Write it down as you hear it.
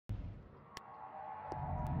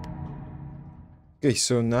Okay,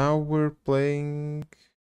 so now we're playing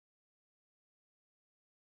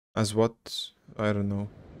as what? I don't know.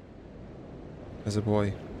 As a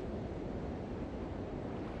boy.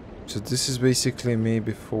 So this is basically me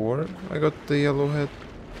before I got the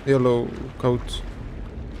yellow coat.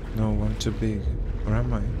 No, I'm too big. Where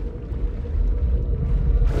am I?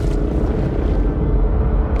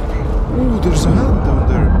 Oh, there's a hand down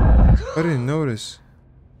there. I didn't notice.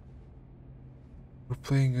 We're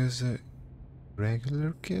playing as a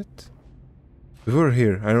regular kid? We were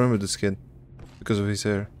here. I remember this kid. Because of his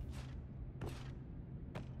hair.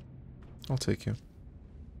 I'll take you.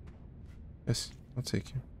 Yes, I'll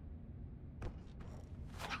take you.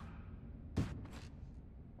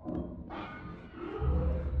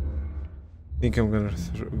 I think I'm gonna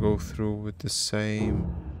go through with the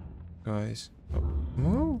same guys. Oh,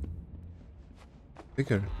 no.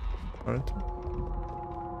 Bigger, aren't they?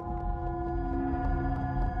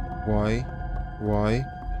 Why? Why?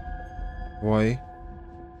 Why?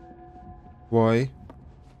 Why?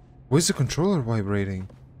 Why is the controller vibrating?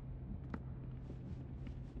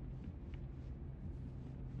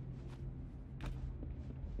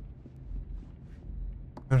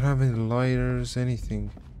 I don't have any lighters,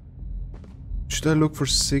 anything. Should I look for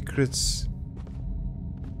secrets?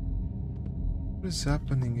 What is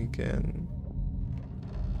happening again?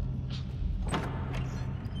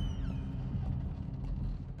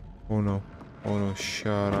 Oh no. Oh no,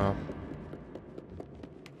 shut up.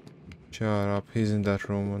 Shut up, he's in that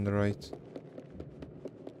room on the right.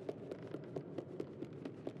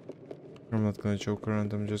 I'm not gonna joke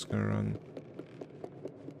around, I'm just gonna run.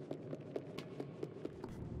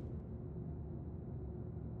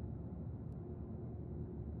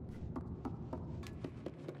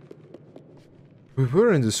 We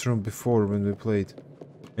were in this room before when we played.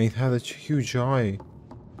 And it had a huge eye.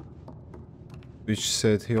 Which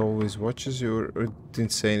said he always watches you, or it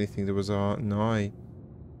didn't say anything, there was an eye.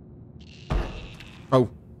 Oh!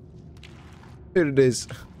 Here it is!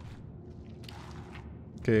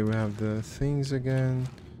 Okay, we have the things again.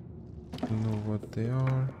 Don't know what they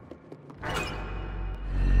are.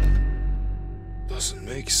 Doesn't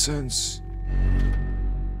make sense.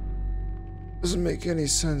 Doesn't make any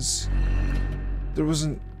sense. There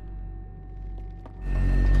wasn't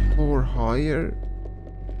floor higher.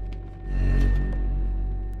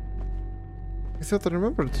 I thought I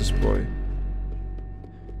remembered this boy.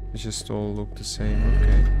 They just all look the same,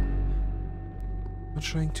 okay. I'm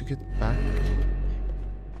trying to get back.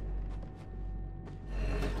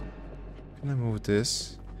 Can I move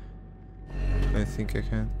this? I think I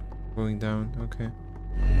can. Going down, okay.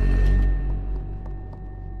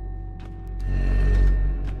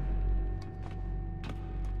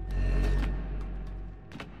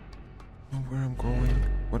 Know where I'm going,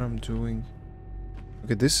 what I'm doing.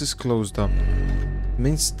 Okay, this is closed up.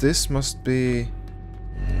 Means this must be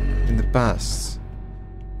in the past.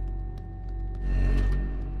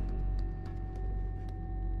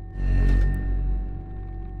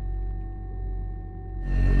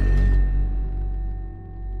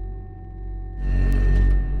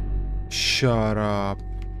 Shut up.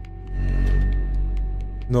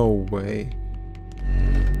 No way.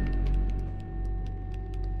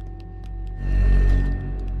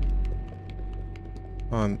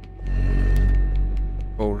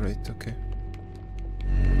 Oh, right, okay.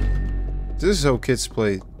 This is how kids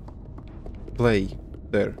play. Play.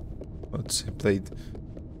 There. Let's say played.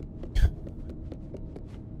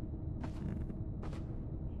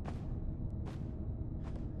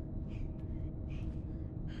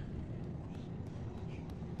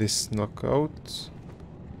 This knockout.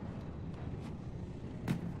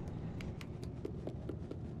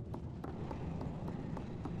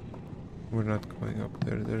 We're not going up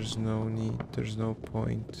there. There's no need. There's no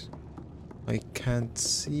point. I can't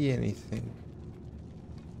see anything.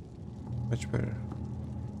 Much better.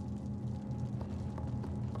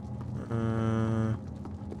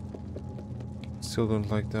 Still don't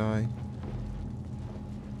like the eye.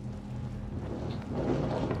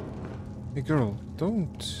 Hey girl,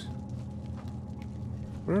 don't.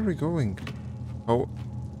 Where are we going? Oh.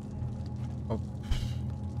 Oh.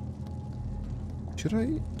 Should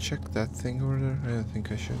I check that thing over there? I don't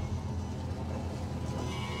think I should.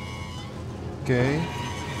 Okay.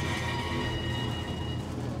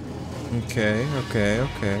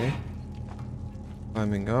 Okay.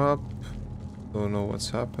 Climbing up. Don't know what's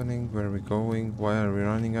happening. Where are we going? Why are we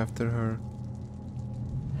running after her?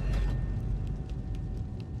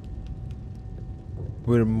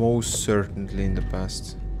 We're most certainly in the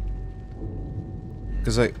past.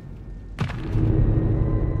 Because the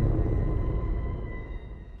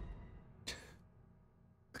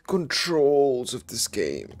controls of this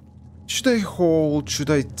game. Should I hold? Should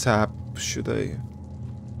I tap? Should I...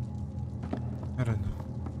 I don't know.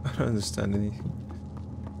 I don't understand anything.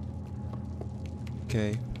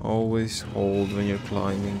 Okay, always hold when you're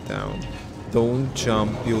climbing down. Don't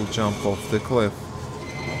jump, you'll jump off the cliff.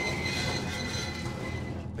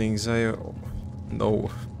 Things I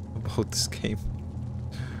know about this game.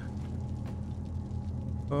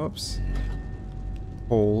 Oops.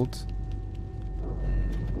 Hold.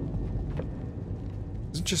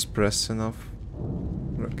 Isn't just press enough?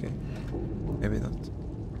 Okay. Maybe not.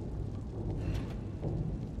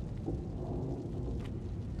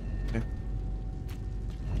 Okay.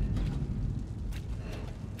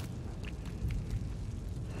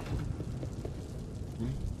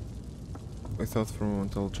 I thought for a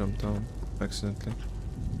moment I'll jump down accidentally.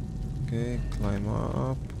 Okay, climb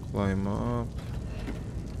up, climb up.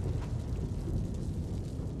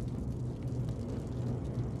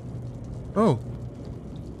 Oh!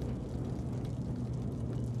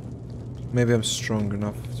 Maybe I'm strong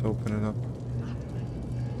enough to open it up.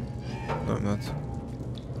 No, I'm not.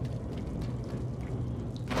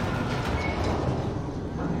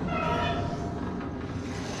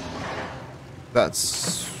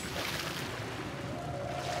 That's...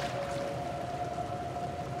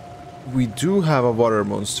 We do have a water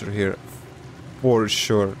monster here. For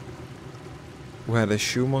sure. We had a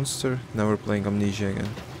shoe monster, now we're playing Amnesia again.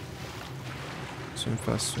 Swim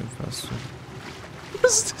fast, swim fast, swim. What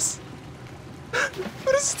is this?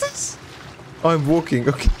 What is this? Oh, I'm walking,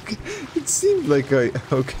 okay, okay. It seemed like I...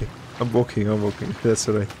 Okay, I'm walking, that's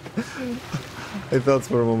alright. I thought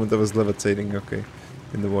for a moment I was levitating, okay,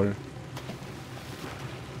 in the water.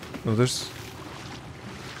 No, there's...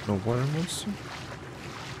 no water monster?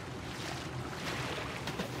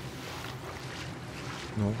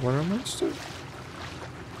 No water monster?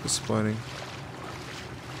 Disappointing.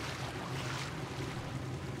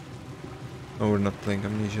 Oh, we're not playing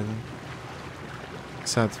Amnesia then.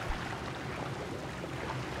 Sad.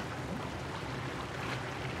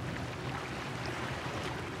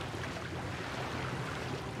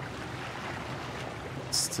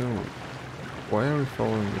 Still, why are we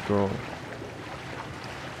following the girl?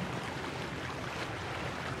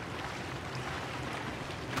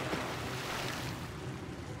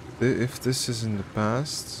 If this is in the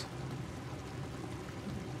past...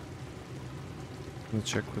 Let me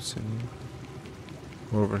check what's in here.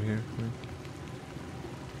 Over here.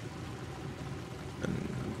 And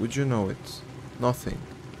would you know it? Nothing.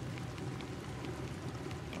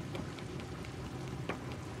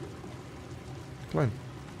 Climb.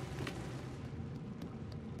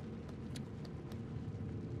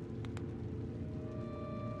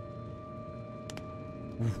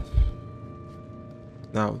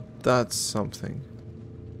 Now that's something.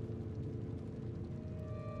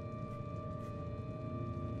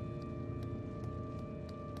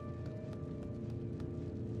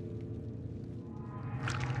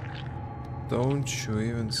 Don't you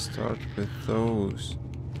even start with those.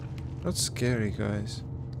 Not scary, guys.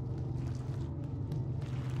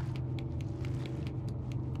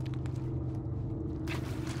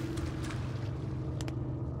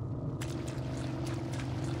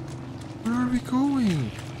 Where are we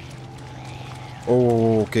going?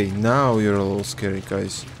 Oh, okay, now you're a little scary,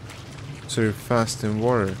 guys. So you're fast in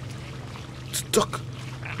water. Stuck!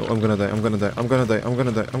 Oh, I'm gonna die, I'm gonna die, I'm gonna die, I'm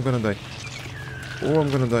gonna die, I'm gonna die. Oh,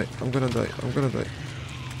 I'm gonna die, I'm gonna die, I'm gonna die.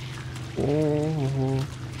 Oh.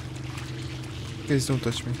 Guys, don't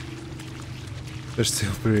touch me. They're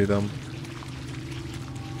still pretty dumb.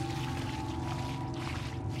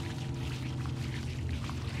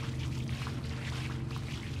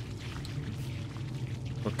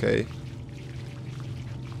 Okay.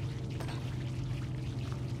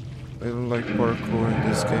 I don't like parkour in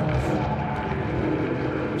this game.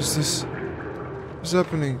 What is this? What's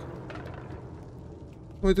happening?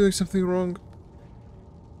 Am I doing something wrong?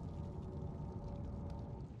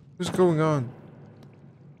 What's going on?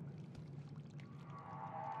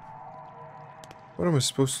 What am I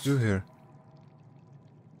supposed to do here?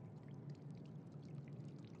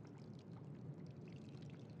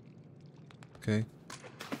 Okay.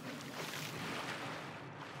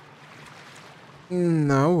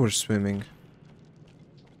 Now we're swimming.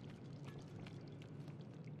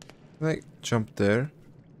 Can I jump there?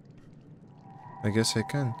 I guess I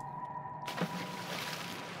can.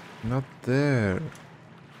 Not there.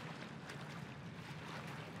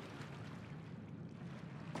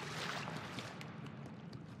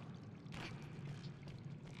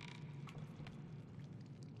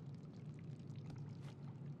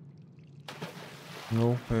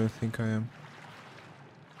 No, I don't think I am.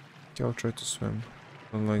 Okay, I'll try to swim.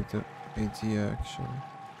 don't like the idea actually.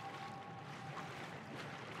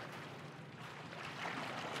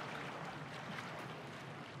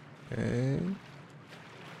 Okay.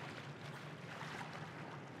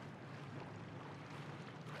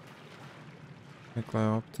 Can I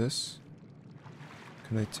climb up this?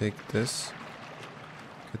 Can I take this?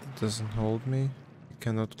 Okay, it doesn't hold me. I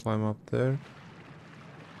cannot climb up there.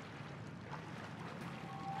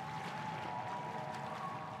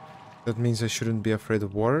 That means I shouldn't be afraid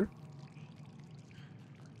of water?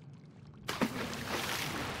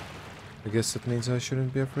 I guess that means I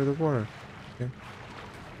shouldn't be afraid of water. Okay.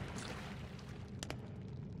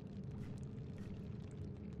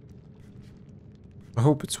 I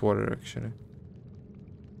hope it's water actually.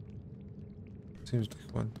 Seems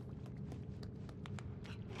like one.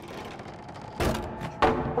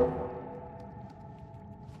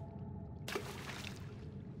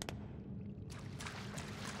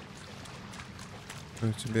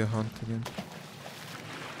 Going to be a hunt again.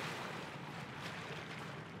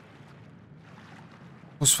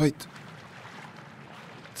 Boss fight!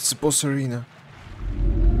 It's a boss arena.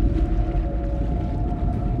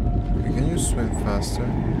 Okay, can you swim faster?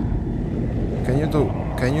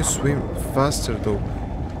 Can you swim faster though?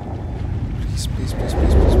 Please, please, please,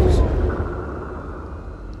 please, please, please.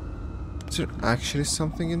 Is there actually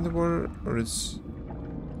something in the water, or it's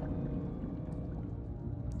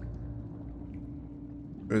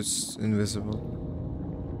invisible?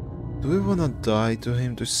 Do we wanna die to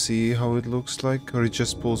him to see how it looks like, or it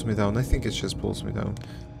just pulls me down? I think it just pulls me down.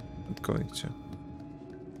 I'm going to.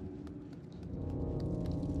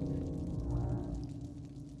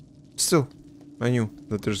 Still, I knew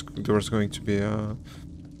that there was going to be a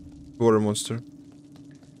water monster.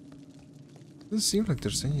 Doesn't seem like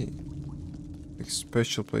there's any like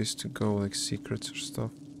special place to go, like secrets or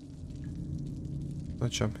stuff. Not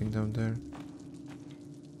jumping down there.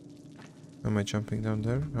 Am I jumping down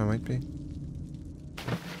there? I might be.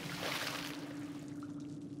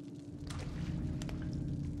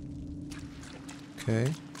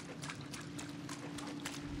 Okay.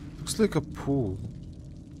 Looks like a pool.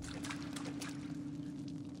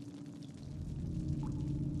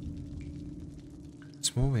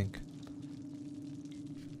 It's moving.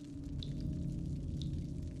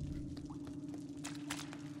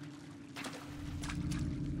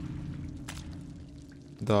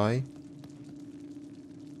 Die.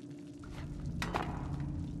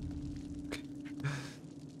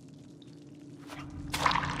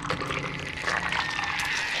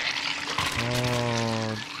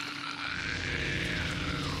 Oh,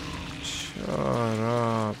 shut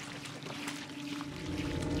up.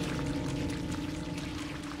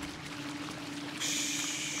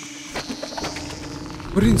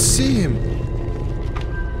 I didn't see him.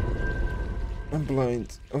 I'm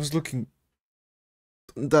blind. I was looking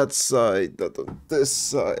on that side, not on this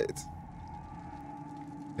side.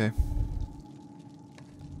 Okay.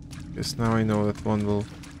 Guess now I know that one will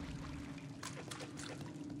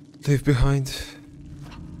leave behind.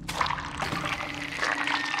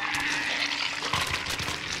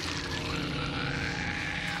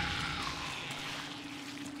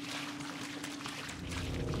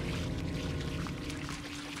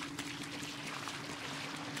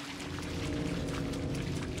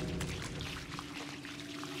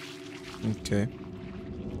 Okay.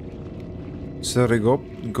 So they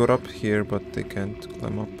got up here, but they can't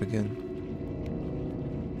climb up again.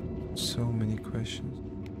 So many questions.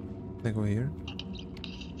 Can I go here?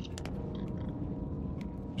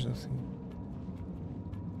 There's nothing.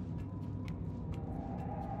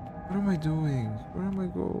 What am I doing? Where am I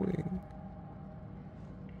going?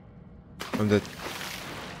 I'm dead.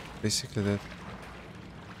 Basically dead.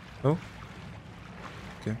 Oh?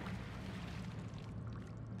 Okay.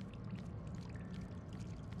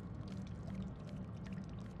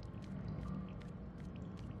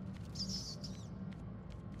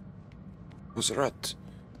 Was a rat?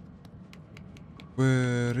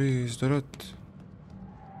 Where is the rat?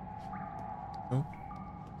 Oh?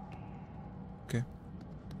 Okay.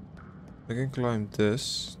 I can climb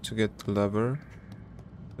this to get the lever.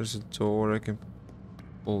 There's a door, I can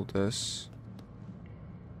pull this.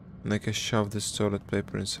 And I can shove this toilet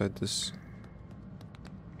paper inside this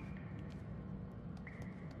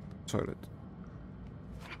toilet.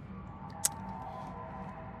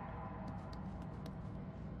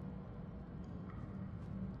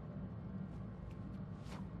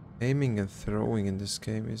 Aiming and throwing in this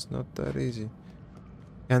game is not that easy.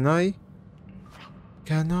 Can I?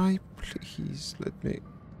 Can I? Please let me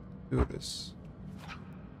do this.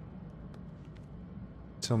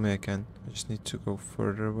 Tell me I can. I just need to go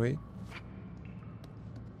further away.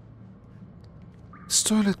 It's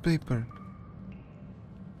toilet paper.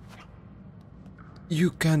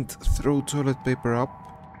 You can't throw toilet paper up.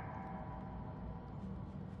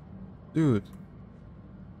 Dude.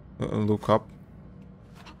 Look up.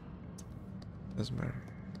 Doesn't matter.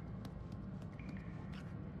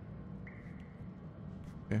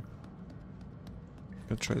 Okay.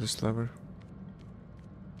 I'll try this lever.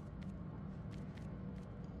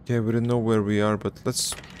 Okay, we don't know where we are, but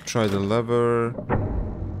let's try the lever.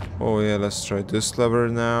 Oh yeah, let's try this lever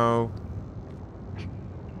now.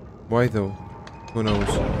 Why though? Who knows?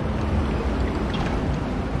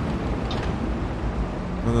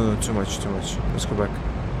 No, too much. Let's go back.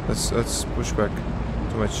 Let's push back.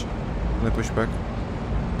 Too much. Can I push back?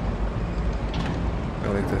 I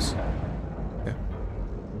like this. Yeah.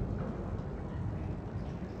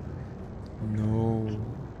 No.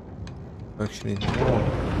 Actually, no.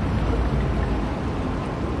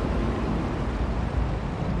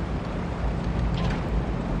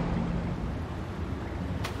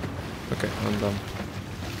 Okay, I'm done.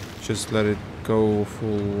 Just let it go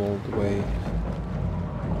full all the way.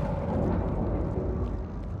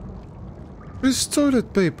 It's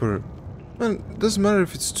toilet paper! Man, doesn't matter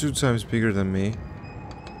if it's 2 times bigger than me.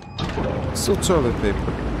 It's still toilet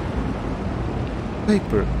paper.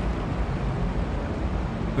 Paper.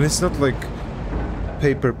 And it's not like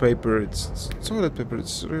paper, it's toilet paper,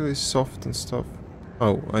 it's really soft and stuff.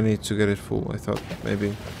 Oh, I need to get it full. I thought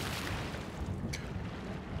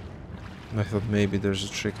maybe there's a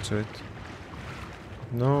trick to it.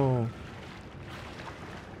 No.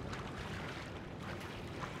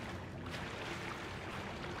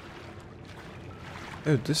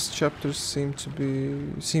 Oh, this chapter seems to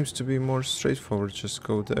be more straightforward. Just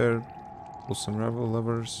go there, pull some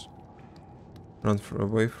levers, run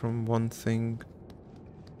away from one thing.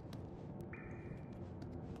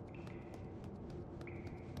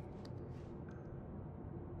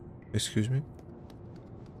 Excuse me?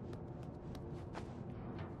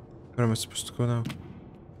 Where am I supposed to go now?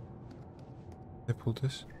 I pull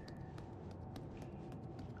this?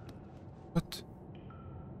 What?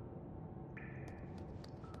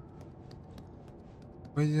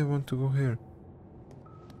 Why did I want to go here?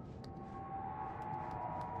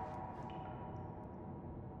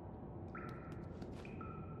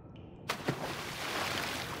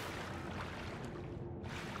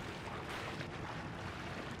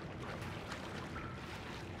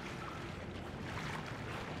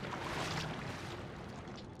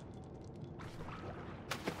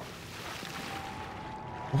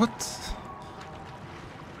 What?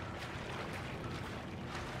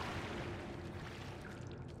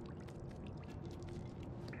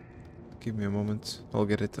 Give me a moment. I'll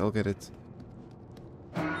get it.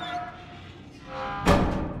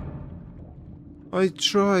 I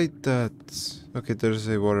tried that. Okay, there's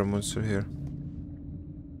a water monster here.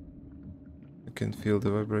 I can feel the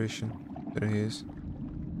vibration. There he is.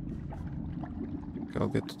 Okay, I'll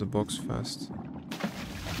get to the box fast.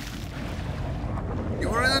 You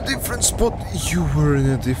were in a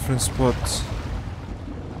different spot.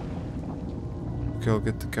 Okay, I'll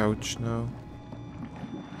get the couch now.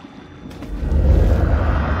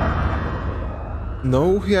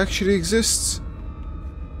 No, he actually exists.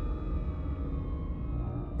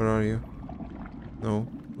 Where are you? No,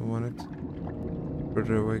 I want it.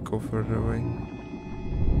 Further away, go further away.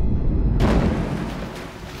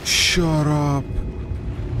 Shut up!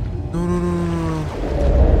 No.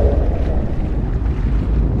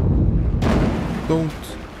 Don't.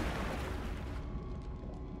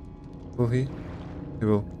 Will he? He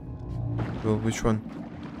will. Will, which one?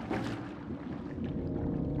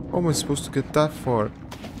 How am I supposed to get that far?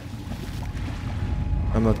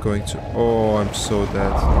 I'm not going to. Oh, I'm so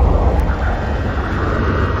dead.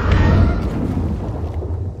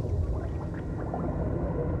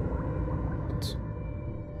 What?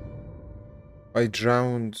 I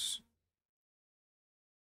drowned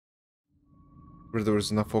where there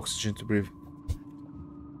was enough oxygen to breathe.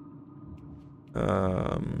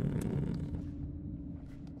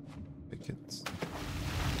 Take it.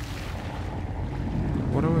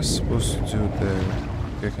 What am I supposed to do there?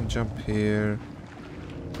 Okay, I can jump here.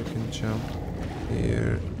 I can jump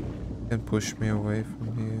here. You can push me away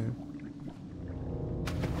from here.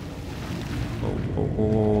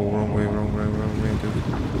 Oh, wrong way, dude.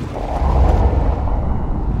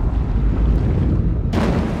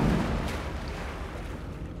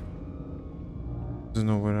 Doesn't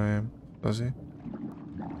know where I am, does he?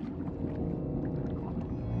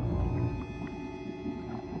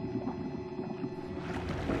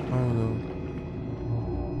 Oh no.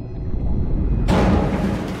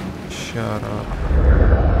 Shut up.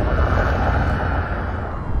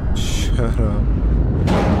 Shut up.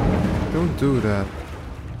 Don't do that.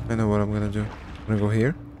 I know what I'm gonna do. I'm gonna go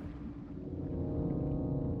here.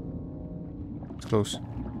 It's close.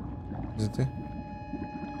 Isn't it?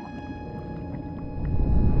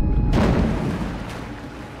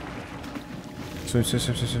 Swim, swim,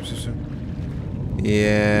 swim, swim, swim, swim, swim.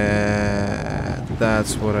 Yeah,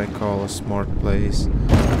 that's what I call a smart place.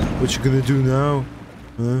 What you gonna do now?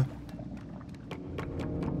 Huh?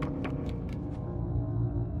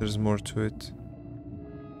 There's more to it.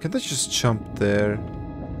 Can't I just jump there?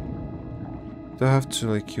 Do I have to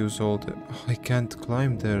like use all the... Oh, I can't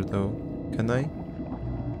climb there though. Can I?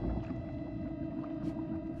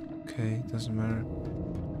 Okay, doesn't matter.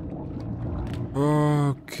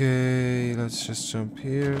 Okay, let's just jump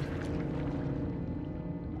here.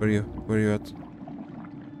 Where are you? Where are you at?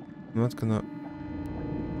 I'm not gonna...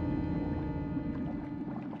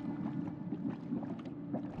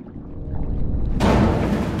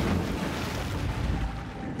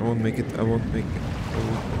 I won't make it. I won't make it.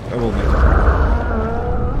 I will make it.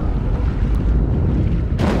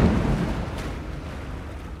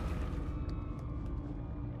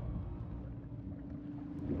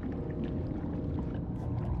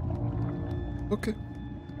 Okay.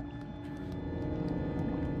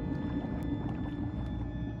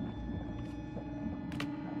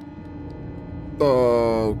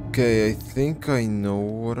 Okay, I think I know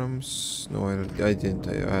what I'm... No, I didn't.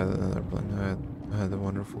 I had another plan. I had a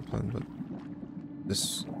wonderful plan, but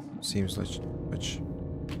this seems like much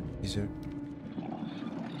easier.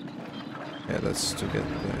 Yeah, that's to get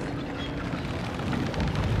there.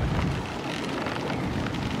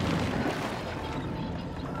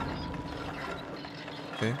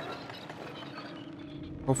 Okay.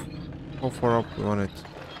 How far up we want it?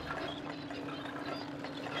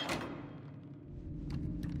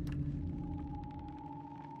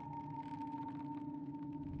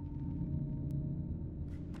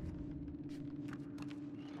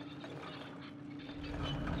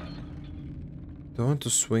 Do I want to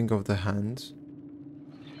swing of the hand?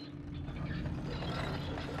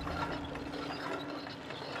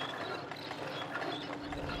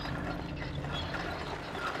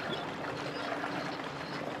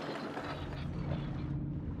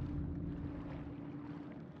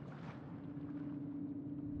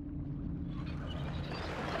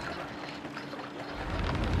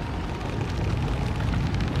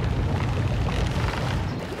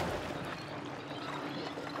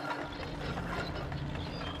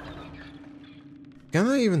 Can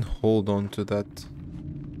I even hold on to that?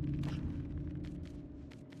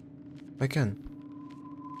 I can.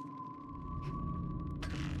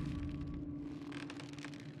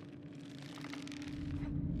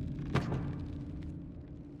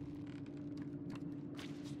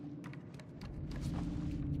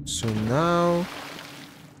 So now...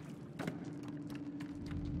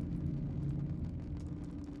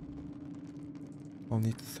 I'll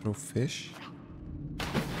need to throw fish.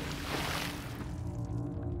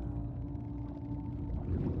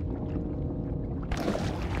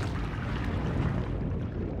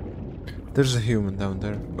 There's a human down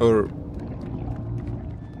there. Or...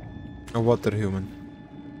 a water human.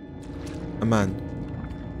 A man.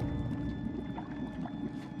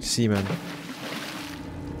 Seaman.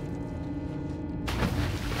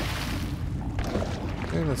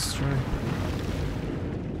 Okay, let's try.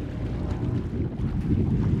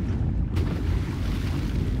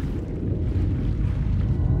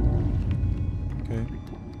 Okay.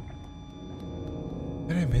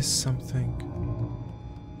 Did I miss something?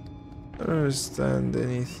 I don't understand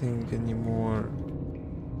anything anymore.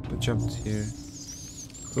 I jumped here.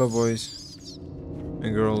 Hello, boys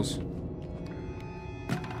and girls.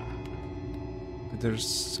 There's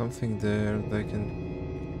something there that I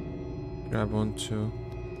can grab onto.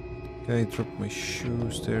 Can I drop my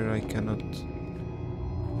shoes there? I cannot.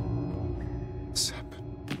 What's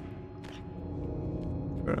happened?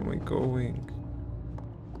 Where am I going?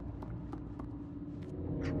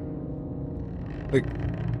 Like,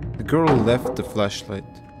 the girl left the flashlight.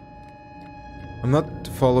 I'm not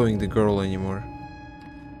following the girl anymore.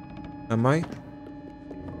 Am I?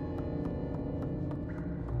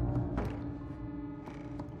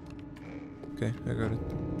 Okay, I got it.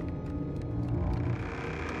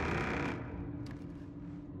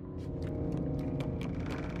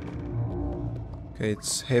 Okay,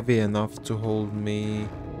 it's heavy enough to hold me.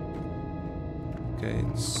 Okay,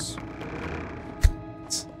 it's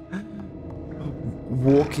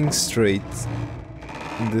walking straight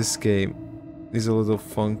in this game is a little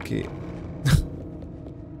funky.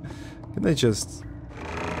 Can I just...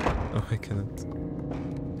 Oh, I cannot.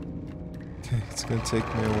 Okay, it's gonna take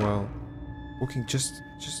me a while. Walking just...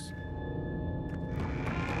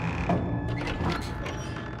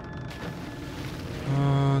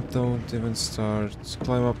 Don't even start.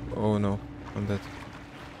 Climb up. Oh no. I'm dead.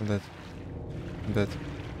 I'm dead. I'm dead.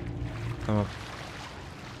 Climb up.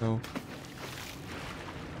 No.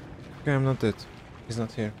 Okay, I'm not dead. He's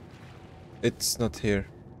not here. It's not here.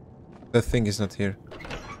 The thing is not here.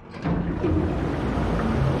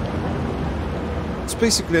 It's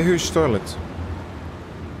basically a huge toilet.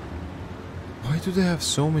 Why do they have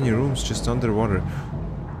so many rooms just underwater?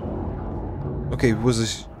 Okay, it was a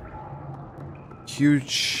huge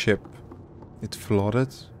ship. It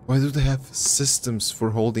flooded. Why do they have systems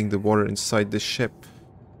for holding the water inside the ship?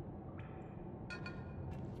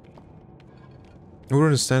 I would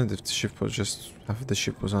understand if the ship was just... half the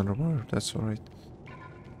ship was underwater. That's alright.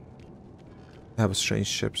 They have strange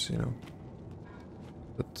ships, you know.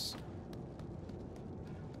 But...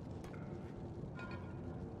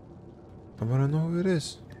 I wanna know who it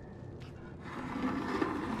is.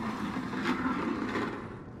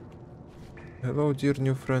 Hello, dear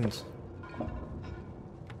new friend.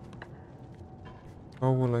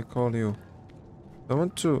 How will I call you? I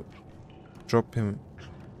want to drop him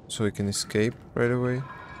so he can escape right away.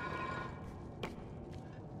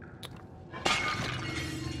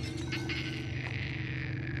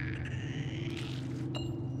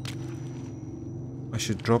 I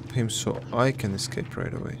should drop him so I can escape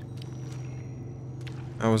right away.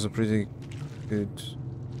 That was a pretty good...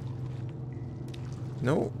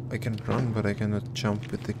 No, I can run, but I cannot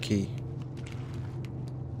jump with the key.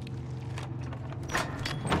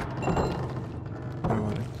 I don't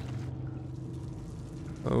want it.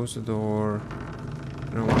 Close the door.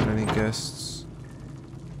 I don't want any guests.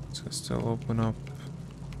 It's gonna still open up.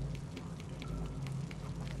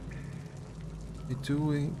 What are you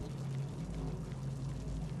doing?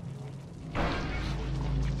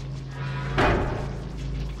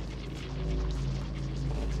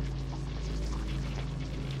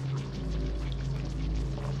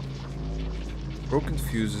 Broken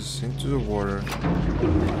fuses into the water.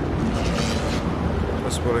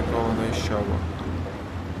 That's what I call a nice shower.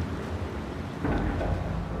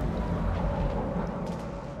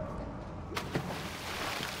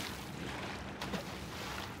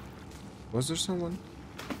 Was there someone?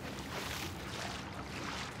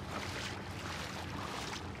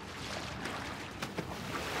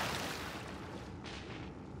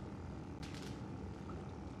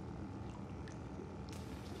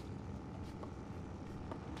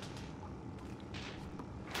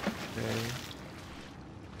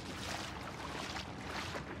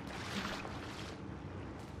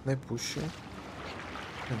 Can I push you?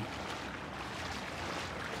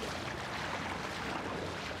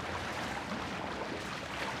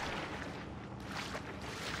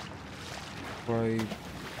 I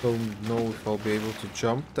don't know if I'll be able to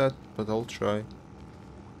jump that, but I'll try.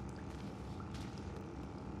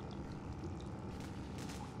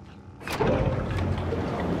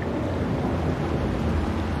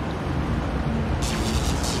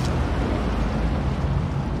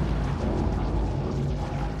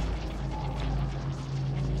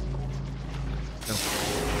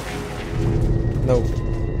 No.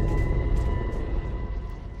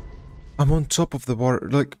 I'm on top of the water,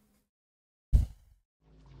 like...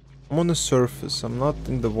 I'm on the surface, I'm not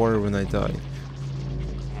in the water when I die.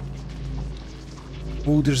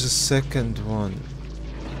 Oh, there's a second one.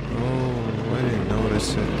 Oh, I didn't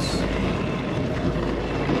notice it.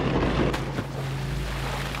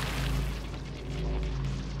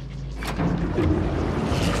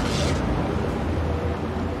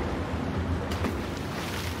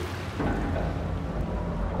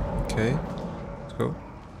 Okay, let's go.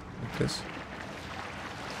 Like this.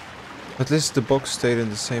 At least the box stayed in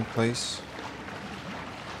the same place.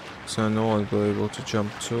 So I know I'll be able to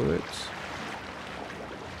jump to it.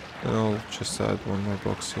 And I'll just add one more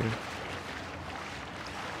box here.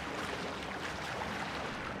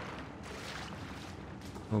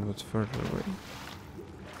 A little bit further away.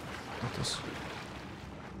 Like this.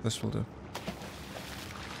 This will do.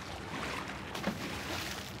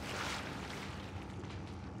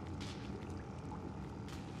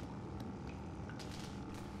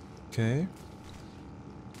 Okay.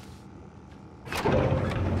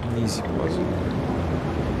 An easy puzzle.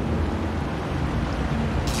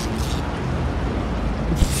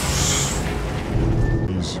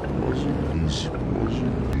 Easy puzzle, easy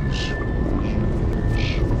puzzle, easy puzzle.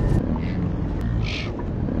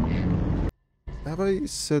 Have I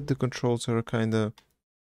said the controls are kinda...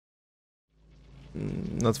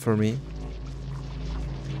 not for me?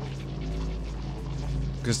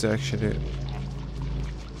 Because they actually...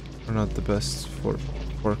 are not the best for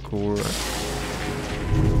parkour.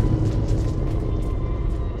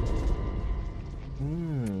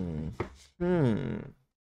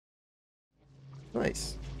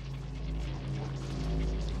 Nice.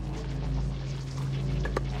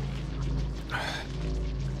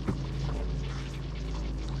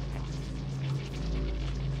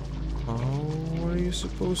 How are you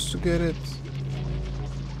supposed to get it?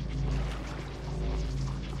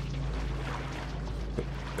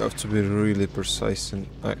 You have to be really precise and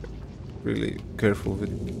really careful with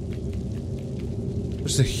it.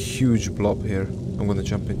 There's a huge blob here I'm gonna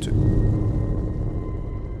jump into.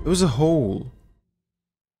 There was a hole.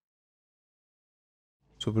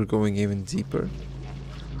 So we're going even deeper.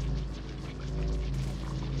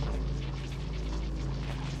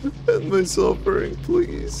 End my suffering,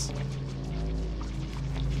 please.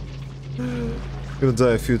 I'm gonna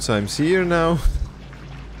die a few times here now.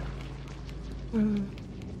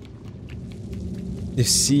 You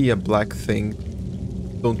see a black thing,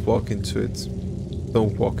 don't walk into it.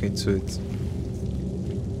 Don't walk into it.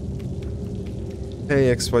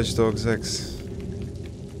 Hey, X Dogs X.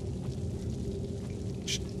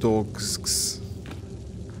 Dogs.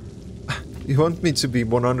 You want me to be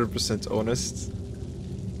 100% honest?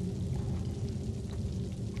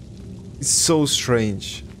 It's so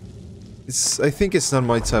strange. I think it's not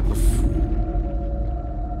my type of...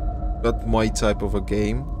 Not my type of a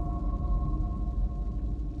game.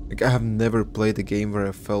 Like, I have never played a game where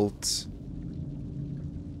I felt...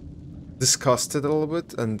 disgusted a little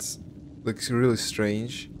bit and... like, really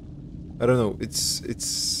strange. I don't know,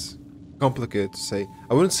 it's... complicated to say.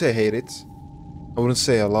 I wouldn't say I hate it. I wouldn't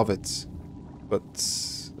say I love it. But...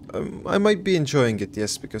 I might be enjoying it,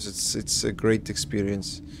 yes, because it's a great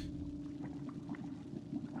experience.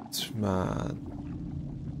 Man,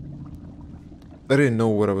 I didn't know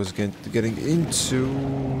what I was getting into,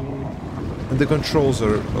 and the controls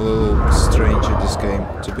are a little strange in this game,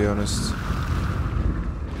 to be honest.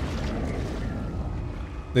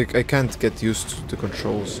 Like, I can't get used to the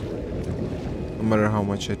controls, no matter how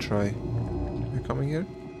much I try. Are you coming here?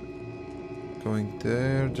 Going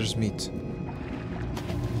there. There's meat.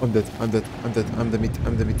 I'm dead. I'm dead. I'm dead. I'm the meat.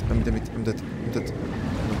 I'm the meat. I'm the meat. I'm dead. I'm dead.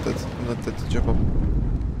 I'm not dead. I'm not dead. Jump up.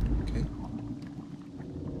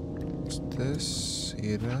 This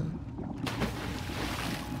here.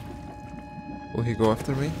 Will he go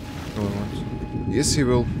after me? No, he won't. Yes, he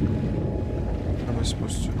will. How am I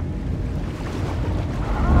supposed to?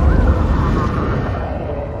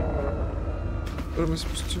 Where am I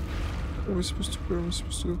supposed to? Where am I supposed to? Where am I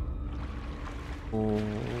supposed to go? Oh.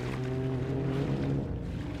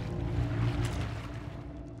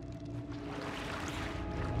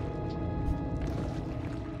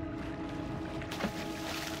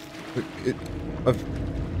 I've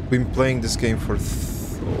been playing this game for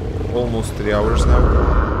almost 3 hours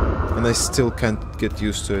now, and I still can't get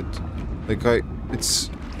used to it. Like,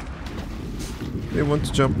 they want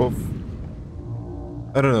to jump off.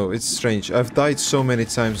 I don't know, it's strange. I've died so many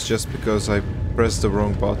times just because I pressed the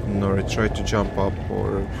wrong button, or I tried to jump up,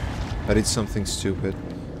 or I did something stupid.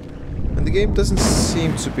 And the game doesn't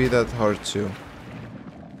seem to be that hard too.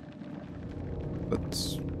 But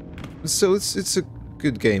still, it's a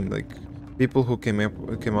good game. Like, people who came up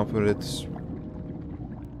with it,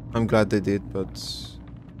 I'm glad they did, but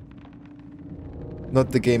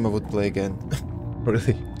not the game I would play again.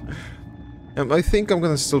 Really. I think I'm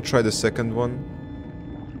gonna still try the second one,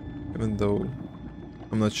 even though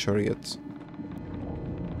I'm not sure yet.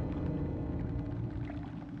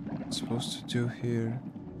 What I'm supposed to do here?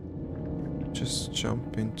 Just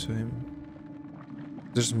jump into him.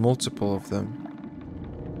 There's multiple of them.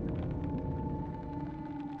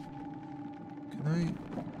 I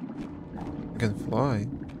can fly.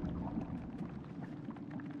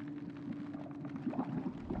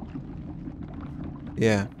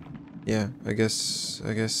 Yeah. Yeah, I guess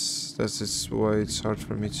that's why it's hard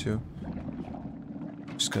for me to.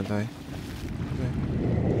 Just gonna die. Okay.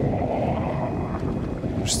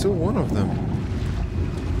 There's still one of them.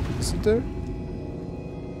 Isn't there?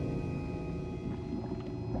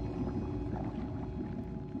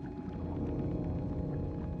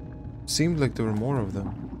 Seemed like there were more of them.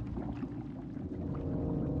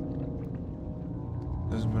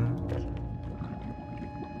 Doesn't matter.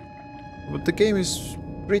 But the game is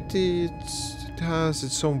pretty... it has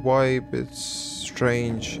its own vibe. It's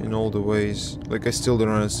strange in all the ways. Like, I still don't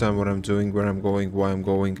understand what I'm doing, where I'm going, why I'm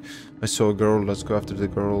going. I saw a girl, let's go after the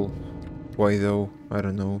girl. Why though? I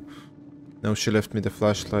don't know. Now she left me the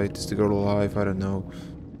flashlight. Is the girl alive? I don't know.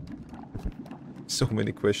 So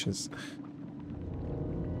many questions.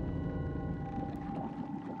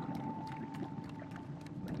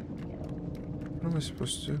 What am I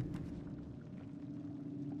supposed to do?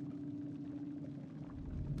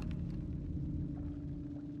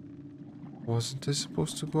 Wasn't I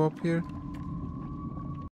supposed to go up here?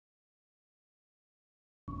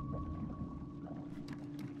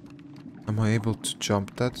 Am I able to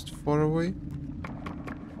jump that far away?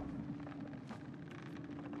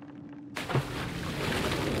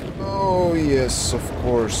 Oh, yes, of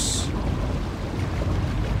course.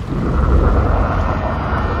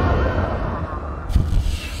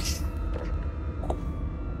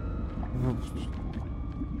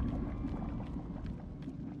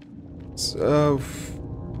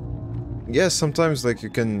 Yeah, sometimes like you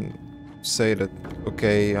can say that,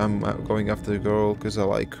 okay, I'm going after the girl because I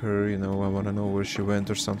like her, you know, I want to know where she went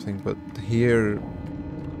or something, but here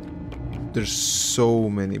there's so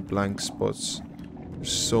many blank spots.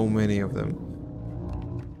 There's so many of them.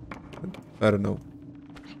 I don't know.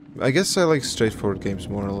 I guess I like straightforward games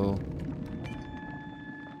more a little.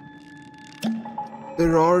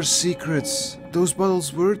 There are secrets! Those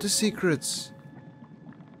bottles were the secrets!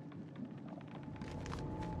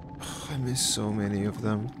 I miss so many of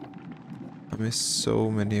them. I miss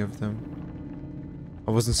so many of them.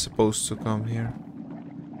 I wasn't supposed to come here.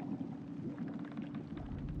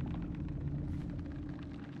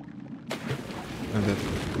 I'm dead.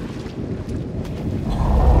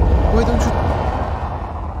 Why don't you...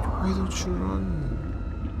 Why don't you run?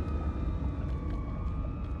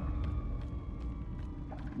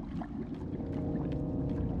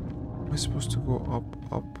 Am I supposed to go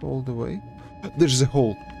up all the way? There's a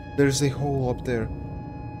hole. There's a hole up there.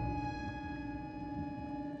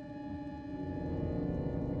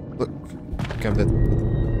 Look. Okay, I'm dead.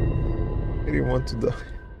 I didn't want to die.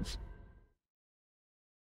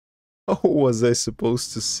 How was I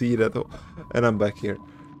supposed to see that? And I'm back here.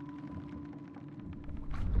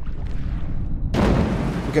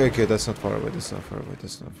 Okay, okay, that's not far away. That's not far away.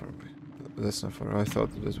 That's not far away. That's not far away. I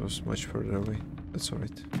thought this was much further away. That's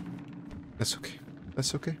alright. That's okay.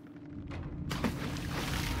 That's okay.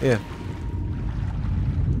 Yeah.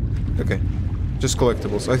 Okay. Just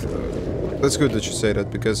collectibles. That's good that you say that,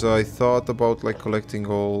 because I thought about like collecting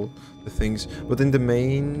all the things, but in the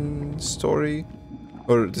main story,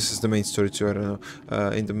 or this is the main story too, I don't know.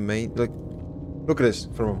 In the main, like, look at this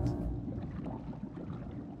for a moment.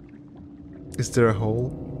 Is there a hole?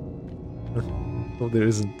 No, there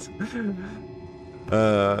isn't.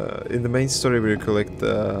 In the main story, we collect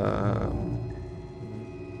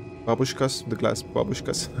babushkas, the glass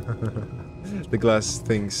babushkas, the glass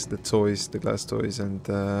things, the toys, the glass toys, and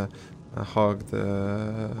hog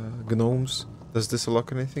the gnomes. Does this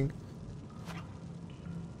unlock anything?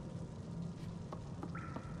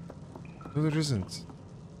 No, there isn't.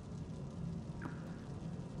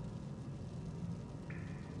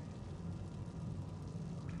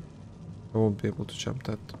 I won't be able to jump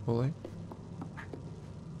that, will I?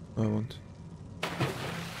 No, I won't.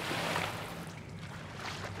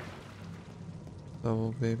 I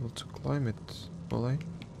will be able to climb it, will I?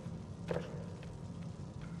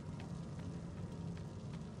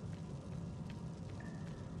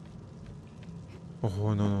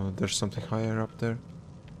 Oh, no, no, there's something higher up there.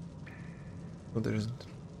 No, there isn't.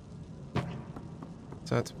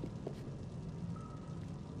 Sad.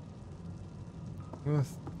 I'm gonna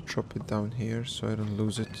drop it down here so I don't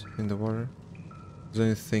lose it in the water.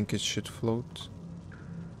 Because I think it should float.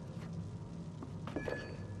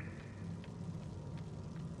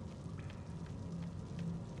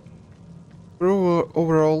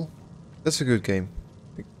 Overall, that's a good game.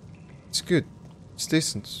 It's good. It's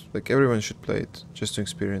decent. Like, everyone should play it just to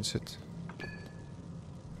experience it.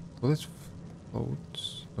 Will it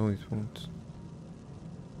float? No, it won't.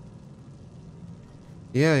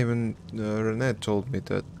 Yeah, even Renee told me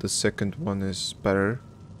that the second one is better.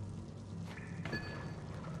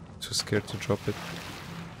 Too scared to drop it.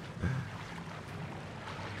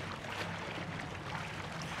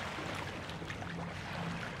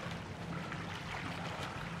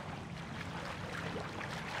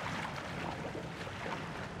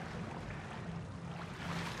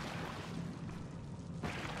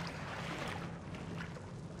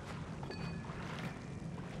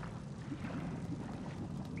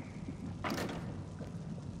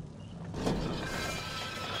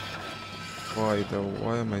 Why though?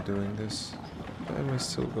 Why am I doing this? Why am I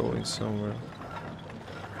still going somewhere?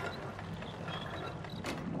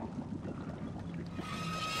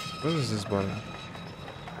 What is this button?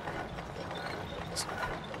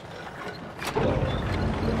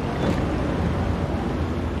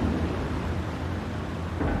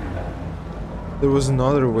 There was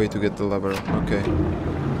another way to get the lever. Okay.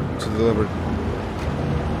 So the lever...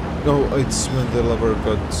 No, it's when the lever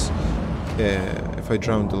got... Yeah, if I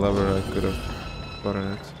drowned the lever, I could have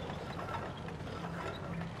gotten it.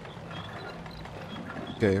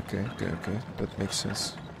 Okay. That makes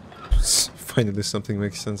sense. Finally something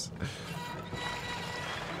makes sense.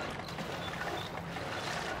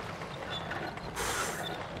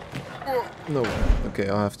 No. Okay,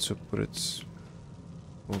 I'll have to put it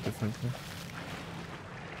a little differently.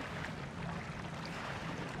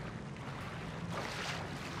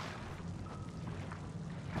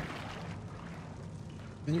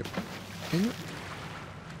 Can you?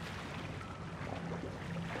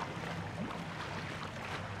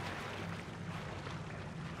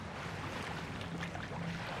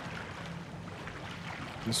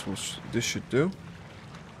 This should do.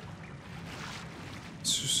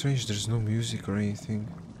 It's so strange, there's no music or anything.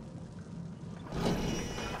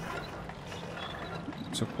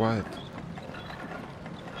 So quiet.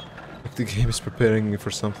 Like the game is preparing me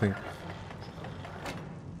for something.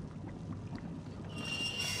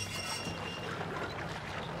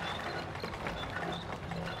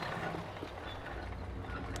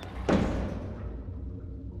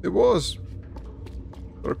 It was!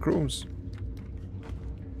 Dark rooms.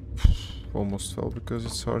 Almost fell because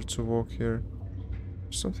it's hard to walk here.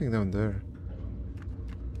 There's something down there.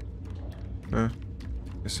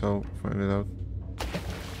 Guess I'll find it out.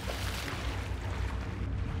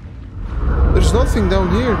 There's nothing down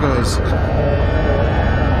here, guys!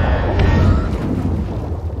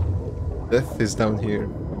 Death is down here.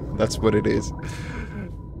 That's what it is.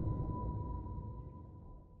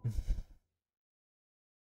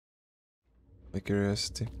 My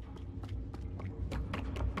curiosity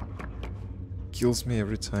kills me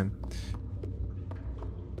every time.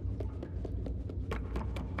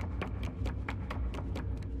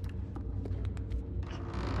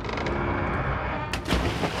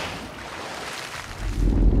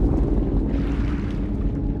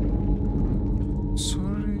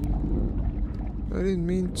 Sorry, I didn't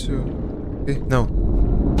mean to. Okay, no.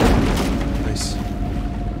 Nice.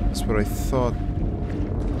 That's what I thought.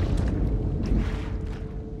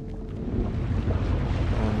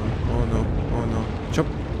 Jump.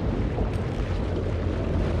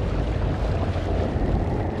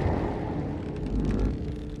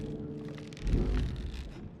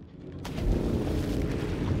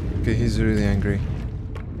 Okay, he's really angry.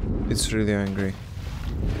 It's really angry.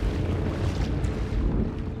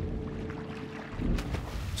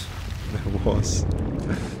 That was.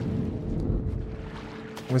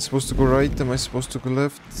 Am I supposed to go right? Am I supposed to go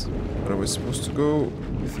left? Where am I supposed to go?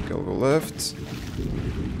 I think I'll go left.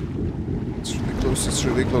 It's really close, it's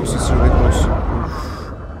really close, it's really close. Oof.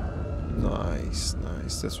 Nice,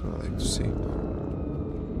 nice. That's what I like to see.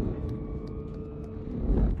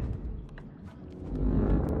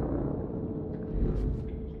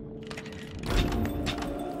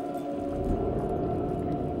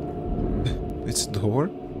 It's a door?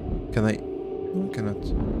 Can I? No, I cannot.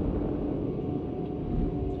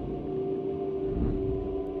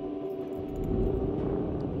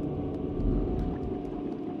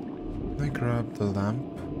 Can I grab the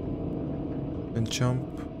lamp and jump?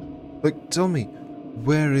 Like, tell me,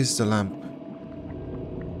 where is the lamp?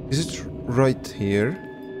 Is it right here?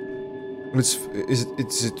 Is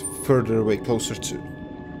it further away, closer to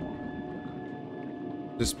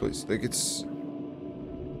this place? Like, it's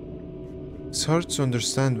hard to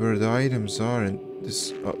understand where the items are in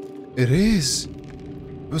this. It is!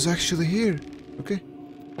 It was actually here. Okay.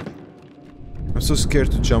 I'm so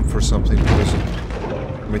scared to jump for something because it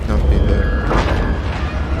might not be there.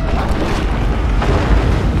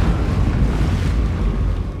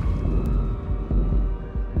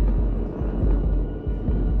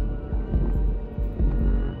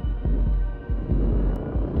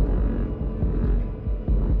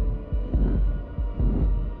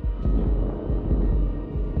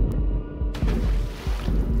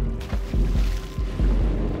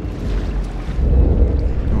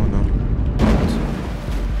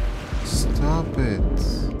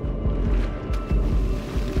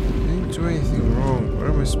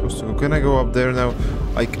 Can I go up there now?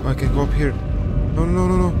 I can go up here. No, no,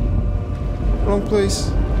 no, no. Wrong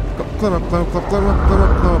place. Climb up, climb up, climb up, climb up, climb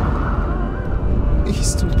up, climb up.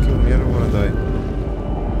 Please don't kill me. I don't want to die.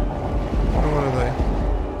 I don't want to die.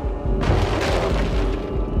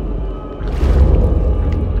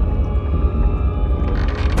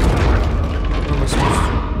 What am I supposed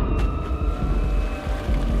to?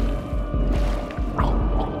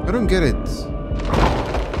 I don't get it.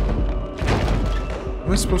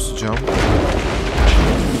 Am I supposed to jump?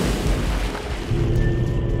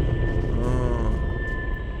 Oh.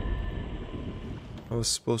 I was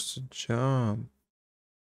supposed to jump.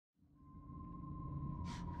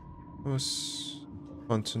 That was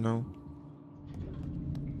fun to know.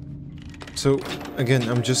 So, again,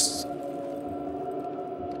 I'm just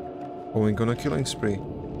going on a killing spree.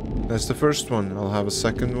 That's the first one. I'll have a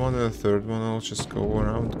second one and a third one. I'll just go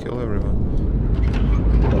around, kill everyone.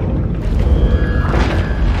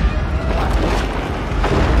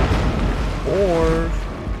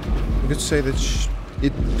 say that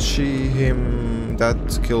him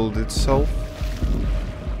that killed itself.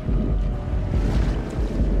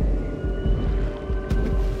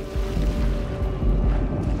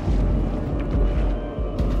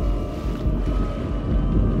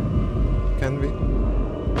 Can be.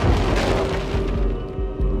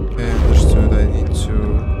 Okay, understood. I need to.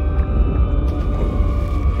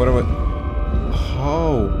 What am I? How?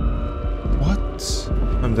 What?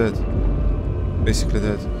 I'm dead. Basically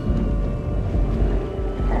dead.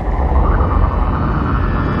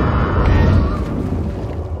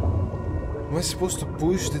 Am I supposed to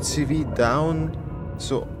push the TV down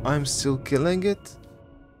so I'm still killing it?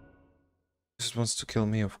 Just wants to kill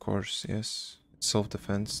me, of course, yes.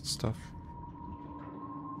 Self-defense stuff.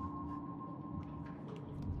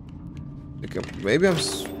 Like, maybe I'm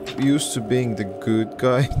used to being the good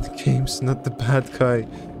guy in the games, not the bad guy.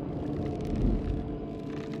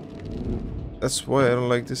 That's why I don't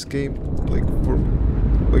like this game, like, for,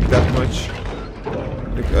 like, that much.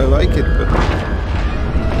 Like, I like it, but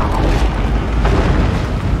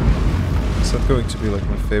it's not going to be, like,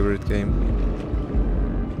 my favorite game.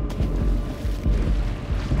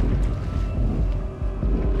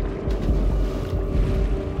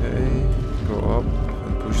 Okay, go up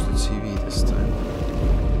and push the TV this time.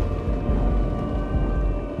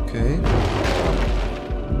 Okay.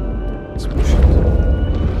 Let's push it.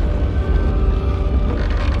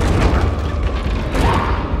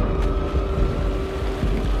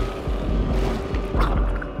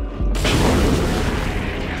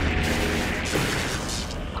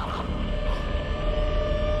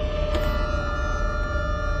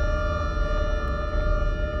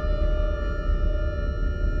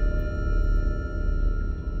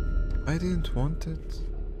 I didn't want it.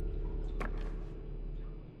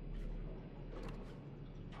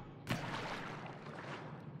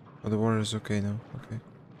 Oh, the water is okay now. Okay.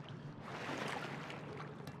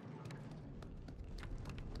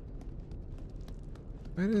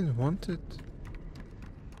 I didn't want it.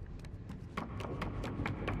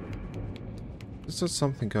 It's not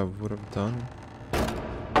something I would have done.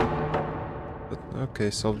 But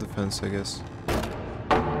okay, self-defense, I guess.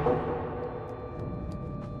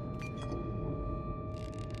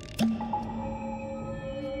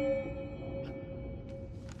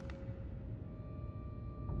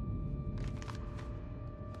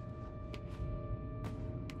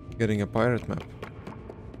 Getting a pirate map.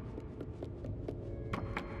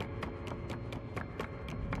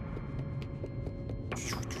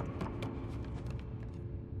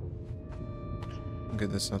 Okay,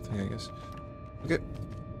 that's nothing, I guess. Okay.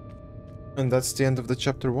 And that's the end of the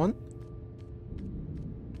chapter 1.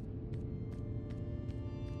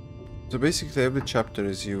 So basically every chapter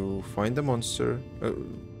is you find a monster,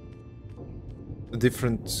 a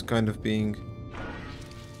different kind of being.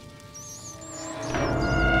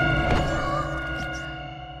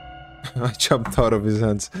 I jumped out of his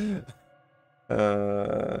hands.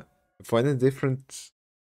 Find a different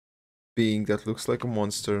being that looks like a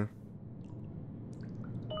monster.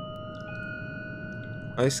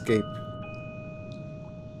 I escape.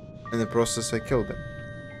 In the process I kill them.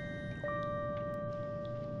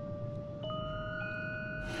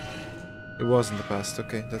 It was in the past,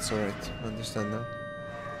 okay, that's alright. I understand now.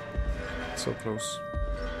 So close.